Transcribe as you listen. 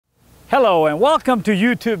Hello and welcome to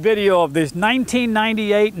YouTube video of this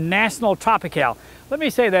 1998 National Tropi-Cal. Let me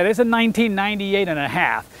say that it's a 1998 and a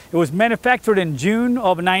half. It was manufactured in June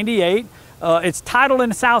of 98. It's titled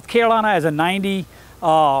in South Carolina as a 90.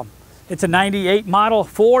 It's a 98 model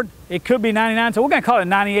Ford. It could be 99, so we're gonna call it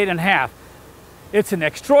 98 and a half. It's an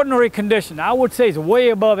extraordinary condition. I would say it's way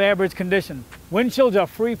above average condition. Windshields are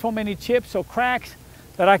free from any chips or cracks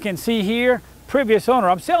that I can see here. Previous owner,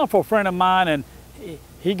 I'm selling for a friend of mine, and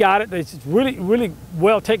he got it. It's really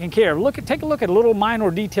well taken care of. Take a look at little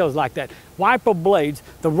minor details like that. Wiper blades,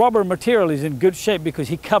 the rubber material is in good shape because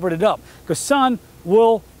he covered it up. Because sun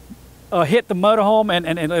will hit the motorhome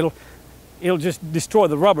and it'll just destroy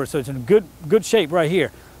the rubber. So it's in good shape right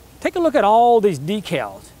here. Take a look at all these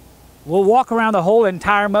decals. We'll walk around the whole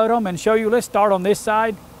entire motorhome and show you. Let's start on this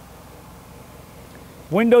side.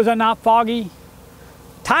 Windows are not foggy.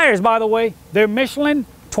 Tires, by the way, they're Michelin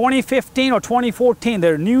 2015 or 2014.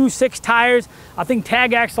 They're new 6 tires. I think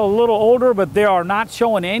tag axle a little older, but they are not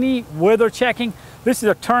showing any weather checking. This is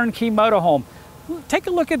a turnkey motorhome. Take a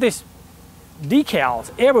look at this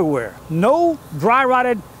decals everywhere. No dry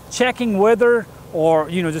rotted checking weather or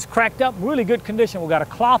just cracked up. Really good condition. We've got a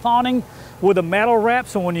cloth awning with a metal wrap,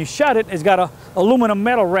 so when you shut it, it's got a aluminum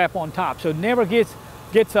metal wrap on top, so it never gets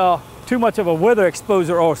too much of a weather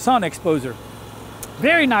exposure or sun exposure.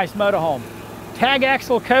 Very nice motorhome. Tag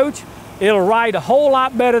axle coach, it'll ride a whole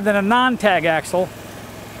lot better than a non-tag axle.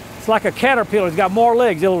 It's like a Caterpillar, it's got more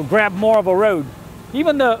legs, it'll grab more of a road.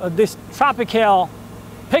 Even this Tropi-Cal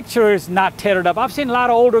picture is not teared up. I've seen a lot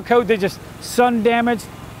of older coats, they're just sun damaged,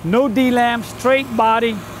 no D-lamp, straight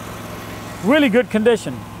body, really good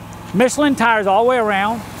condition. Michelin tires all the way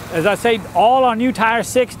around. As I say, all our new tires,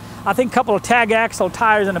 6, I think a couple of tag axle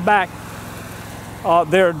tires in the back.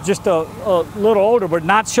 They're just a little older, but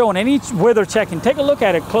not showing any weather checking. Take a look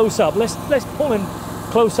at it close up. Let's pull in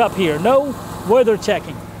close up here. No weather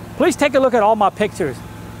checking. Please take a look at all my pictures.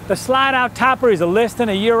 The slide out topper is less than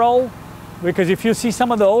a year old, because if you see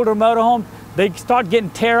some of the older motorhomes, they start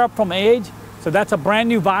getting tear up from age. So that's a brand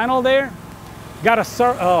new vinyl there. Got a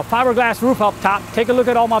fiberglass roof up top. Take a look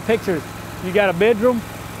at all my pictures. You got a bedroom,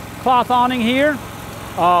 cloth awning here.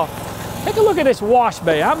 Take a look at this wash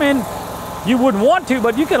bay. I mean, you wouldn't want to,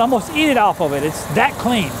 but you could almost eat it off of it. It's that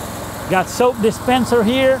clean. Got soap dispenser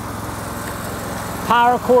here.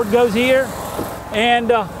 Power cord goes here.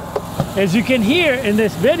 And as you can hear in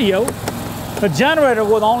this video, the generator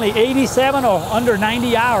with only 87 or under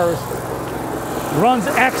 90 hours runs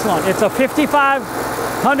excellent. It's a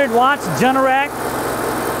 5500 watts Generac.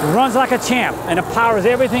 Runs like a champ, and it powers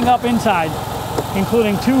everything up inside,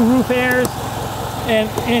 including 2 roof airs and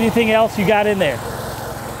anything else you got in there.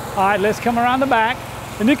 All right, let's come around the back.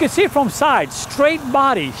 And you can see from side, straight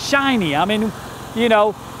body, shiny. I mean,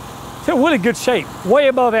 it's in really good shape, way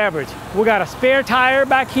above average. We got a spare tire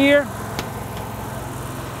back here.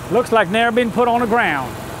 Looks like never been put on the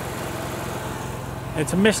ground.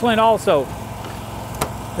 It's a Michelin also.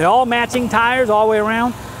 They're all matching tires all the way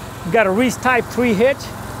around. We've got a Reese Type 3 hitch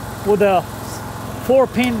with a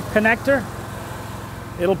 4-pin connector.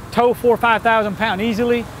 It'll tow 4,000 or 5,000 pounds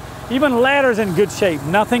easily. Even ladder's in good shape,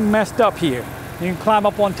 nothing messed up here. You can climb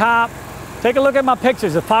up on top. Take a look at my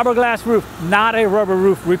pictures, a fiberglass roof, not a rubber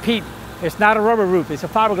roof. Repeat, it's not a rubber roof, it's a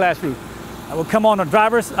fiberglass roof. I will come on the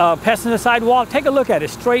driver's passenger side wall. Take a look at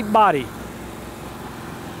it, straight body.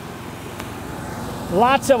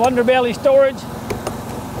 Lots of underbelly storage.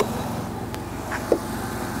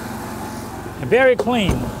 And very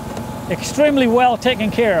clean, extremely well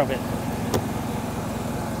taken care of it.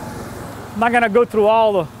 I'm not gonna go through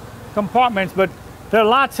all the compartments, but there are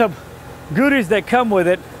lots of goodies that come with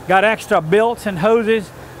it. Got extra belts and hoses.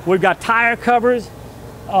 We've got tire covers.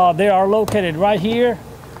 They are located right here.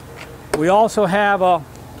 We also have a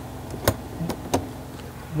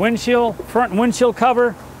front windshield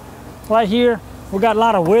cover right here. We've got a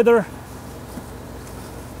lot of weather,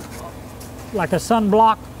 like a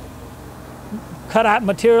sunblock cutout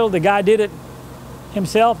material. The guy did it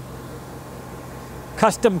himself,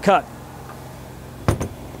 custom cut.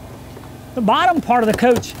 The bottom part of the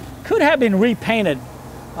coach could have been repainted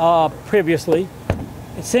previously.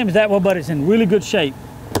 It seems that way, but it's in really good shape.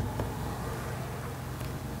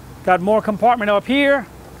 Got more compartment up here.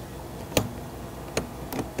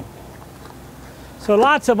 So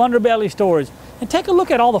lots of underbelly storage. And take a look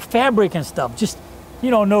at all the fabric and stuff. Just,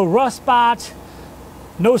 no rust spots,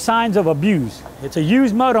 no signs of abuse. It's a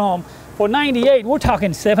used motorhome. For 98, we're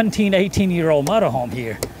talking 17, 18-year-old motorhome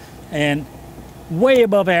here. And way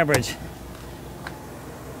above average.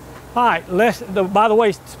 All right, by the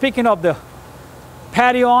way, speaking of the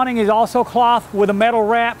patio awning, is also cloth with a metal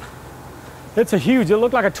wrap. It's a huge, it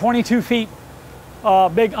looked like a 22 feet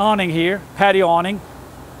big awning here, patio awning.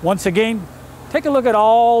 Once again, take a look at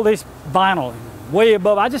all this vinyl way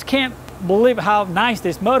above. I just can't believe how nice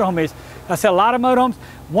this motorhome is. I said a lot of motorhomes,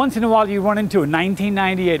 once in a while you run into a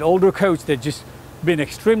 1998 older coach that just been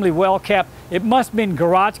extremely well kept. It must have been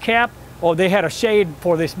garage kept, or they had a shade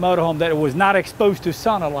for this motorhome that it was not exposed to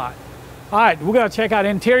sun a lot. All right, we're gonna check out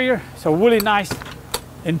interior. So really nice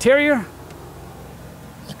interior.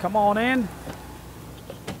 Let's come on in.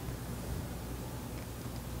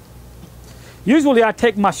 Usually I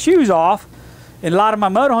take my shoes off in a lot of my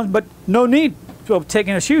motorhomes, but no need of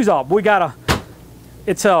taking the shoes off. We got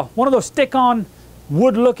it's one of those stick-on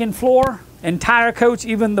wood-looking floor. Entire coach,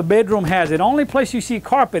 even the bedroom has it. Only place you see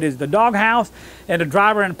carpet is the doghouse and the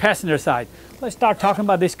driver and passenger side. Let's start talking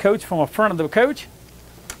about this coach from the front of the coach.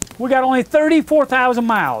 We got only 34,000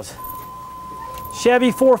 miles.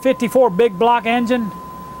 Chevy 454 big block engine.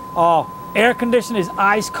 Air conditioning is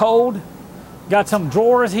ice cold. Got some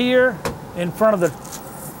drawers here in front of the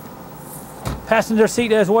passenger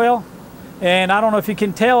seat as well. And I don't know if you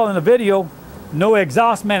can tell in the video, no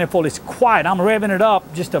exhaust manifold. It's quiet. I'm revving it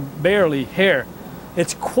up just to barely hear.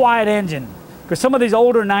 It's quiet engine. Because some of these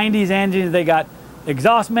older 90s engines, they got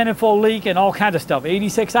exhaust manifold leak and all kinds of stuff.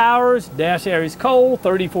 86 hours, dash air is cold,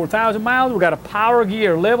 34,000 miles. We got a power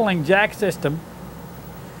gear leveling jack system.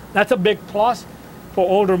 That's a big plus for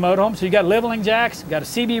older motorhomes. So you got leveling jacks, got a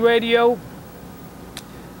CB radio,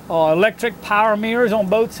 electric power mirrors on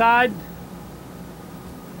both sides.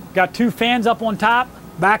 Got 2 fans up on top,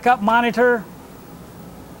 backup monitor.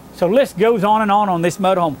 So list goes on and on this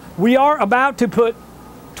motorhome. We are about to put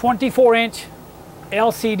 24-inch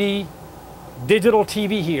LCD digital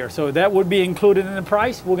TV here. So that would be included in the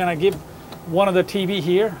price. We're gonna give one of the TV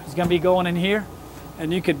here. It's gonna be going in here.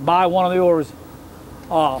 And you could buy one of yours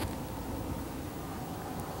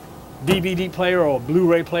DVD player or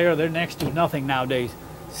Blu-ray player. They're next to nothing nowadays.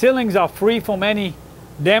 Ceilings are free from any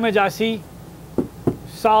damage I see.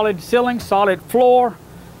 Solid ceiling, solid floor.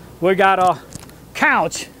 We got a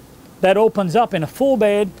couch that opens up in a full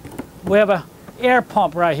bed. We have a air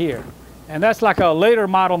pump right here. And that's like a later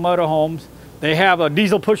model motorhomes. They have a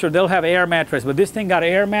diesel pusher, they'll have air mattress, but this thing got an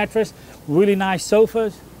air mattress. Really nice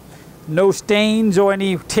sofas. No stains or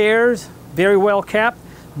any tears. Very well kept.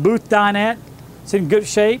 Booth dinette, it's in good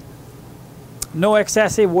shape. No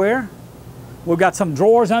excessive wear. We've got some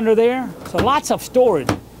drawers under there. So lots of storage.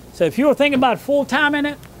 So if you were thinking about full time in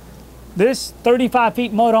it, this 35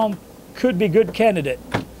 feet motorhome could be a good candidate.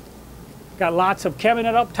 Got lots of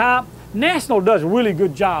cabinet up top. National does a really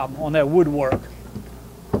good job on that woodwork.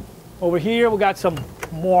 Over here we got some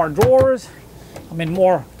more drawers.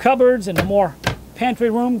 More cupboards and more pantry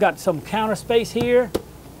room. Got some counter space here.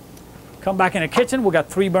 Come back in the kitchen. We got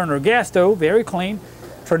 3-burner gas stove, very clean.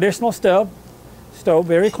 Traditional stove,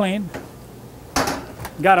 very clean.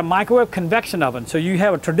 Got a microwave convection oven. So you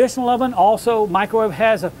have a traditional oven, also microwave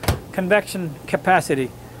has a convection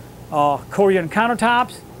capacity. Korean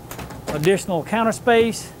countertops, additional counter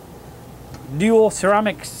space, dual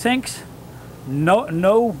ceramic sinks,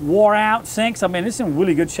 no wore out sinks. This is in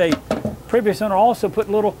really good shape. Previous owner also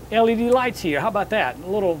put little LED lights here. How about that? A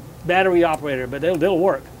little battery operator, but they'll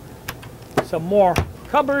work. Some more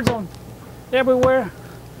cupboards on everywhere.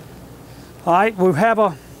 All right, we have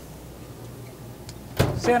a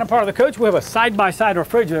center part of the coach. We have a side-by-side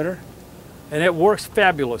refrigerator, and it works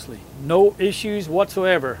fabulously. No issues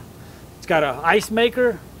whatsoever. It's got an ice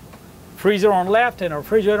maker, freezer on left, and a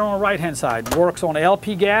refrigerator on the right-hand side. Works on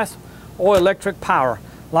LP gas or electric power.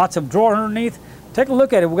 Lots of drawers underneath. Take a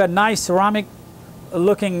look at it. We've got nice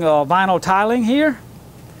ceramic-looking vinyl tiling here.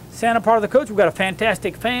 Center part of the coach, we've got a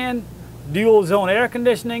fantastic fan, dual-zone air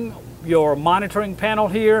conditioning, your monitoring panel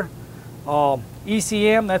here.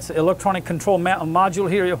 ECM, that's electronic control module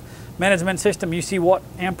here, your management system. You see what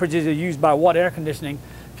amperages are used by what air conditioning.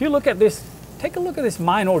 If you look at this, take a look at this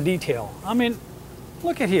minor detail.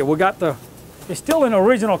 Look at here, we got it's still an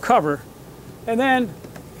original cover. And then,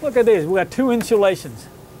 look at this, we got 2 insulations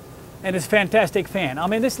and this fantastic fan.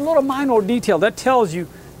 This little minor detail, that tells you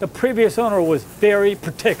the previous owner was very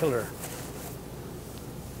particular.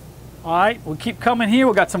 All right, we keep coming here.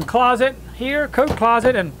 We got some closet here, coat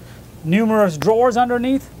closet, and numerous drawers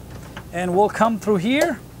underneath. And we'll come through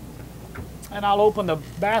here, and I'll open the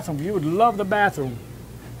bathroom. You would love the bathroom.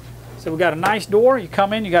 So we got a nice door. You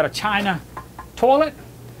come in, you got a china toilet,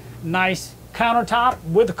 nice countertop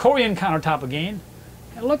with the Korean countertop again.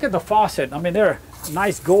 And look at the faucet. They're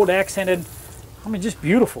nice gold accented. Just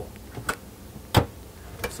beautiful.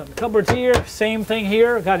 Some cupboards here, same thing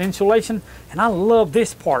here. Got insulation, and I love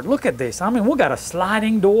this part. Look at this. We got a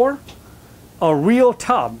sliding door. a real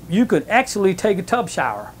tub. You could actually take a tub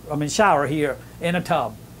shower. I mean, shower here in a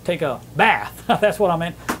tub. Take a bath. That's what I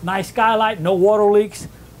meant. Nice skylight, no water leaks.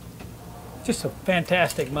 Just a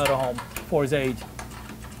fantastic motorhome for his age.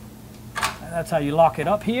 And that's how you lock it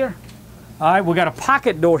up here. All right, we got a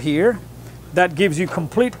pocket door here that gives you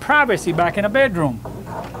complete privacy back in a bedroom.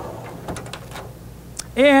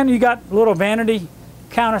 And you got a little vanity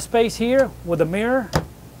counter space here with a mirror.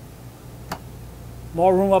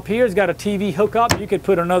 More room up here. It's got a TV hookup. You could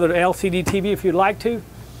put another LCD TV if you'd like to.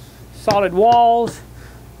 Solid walls.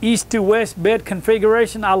 East to west bed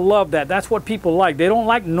configuration. I love that. That's what people like. They don't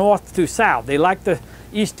like north to south. They like the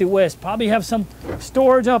east to west. Probably have some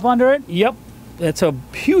storage up under it. Yep. It's a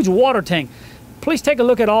huge water tank. Please take a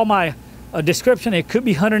look at all my description. It could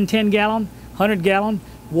be 110 gallon, 100 gallon.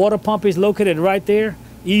 Water pump is located right there.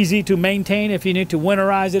 Easy to maintain if you need to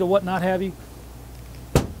winterize it or whatnot have you.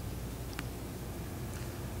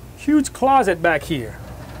 Huge closet back here.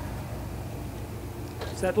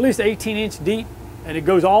 It's at least 18-inch deep, and it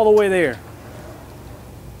goes all the way there.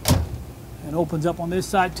 And opens up on this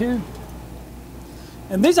side too.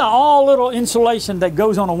 And these are all little insulation that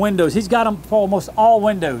goes on the windows. He's got them for almost all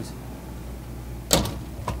windows.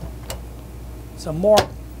 Some more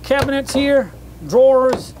cabinets here,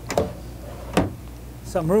 drawers.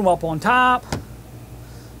 Some room up on top.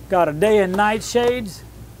 Got a day and night shades.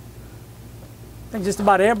 I think just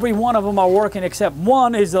about every one of them are working except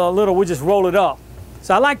one is a little, we just roll it up.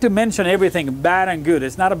 So I like to mention everything bad and good.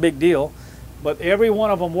 It's not a big deal, but every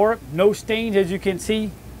one of them work. No stains, as you can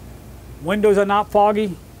see. Windows are not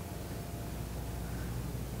foggy.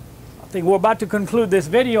 I think we're about to conclude this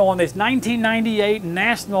video on this 1998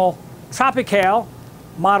 National Tropi-Cal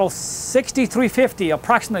model 6350,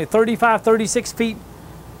 approximately 35, 36 feet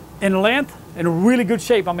in length, in really good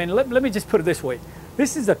shape. I mean, let me just put it this way.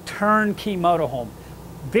 This is a turnkey motorhome.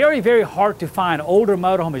 Very, very hard to find older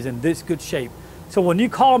motorhome is in this good shape. So when you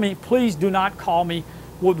call me, please do not call me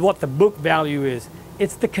with what the book value is.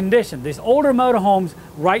 It's the condition. These older motorhomes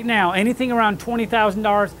right now, anything around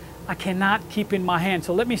 $20,000, I cannot keep in my hand.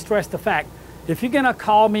 So let me stress the fact, if you're gonna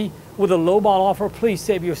call me with a lowball offer, please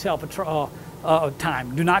save yourself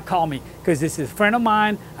time. Do not call me, because this is a friend of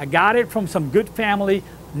mine. I got it from some good family,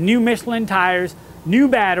 new Michelin tires, new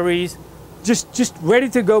batteries, just ready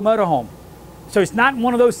to go motorhome. So it's not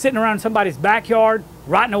one of those sitting around somebody's backyard,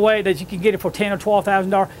 rotting away, that you can get it for $10,000 or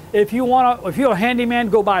 $12,000. If you're a handyman,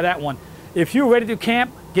 go buy that one. If you're ready to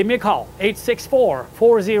camp, give me a call,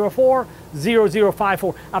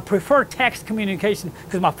 864-404-0054. I prefer text communication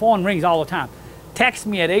because my phone rings all the time. Text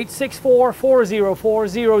me at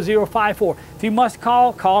 864-404-0054. If you must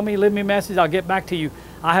call me, leave me a message, I'll get back to you.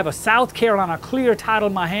 I have a South Carolina clear title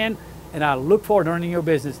in my hand, and I look forward to earning your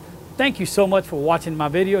business. Thank you so much for watching my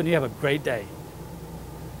video, and you have a great day.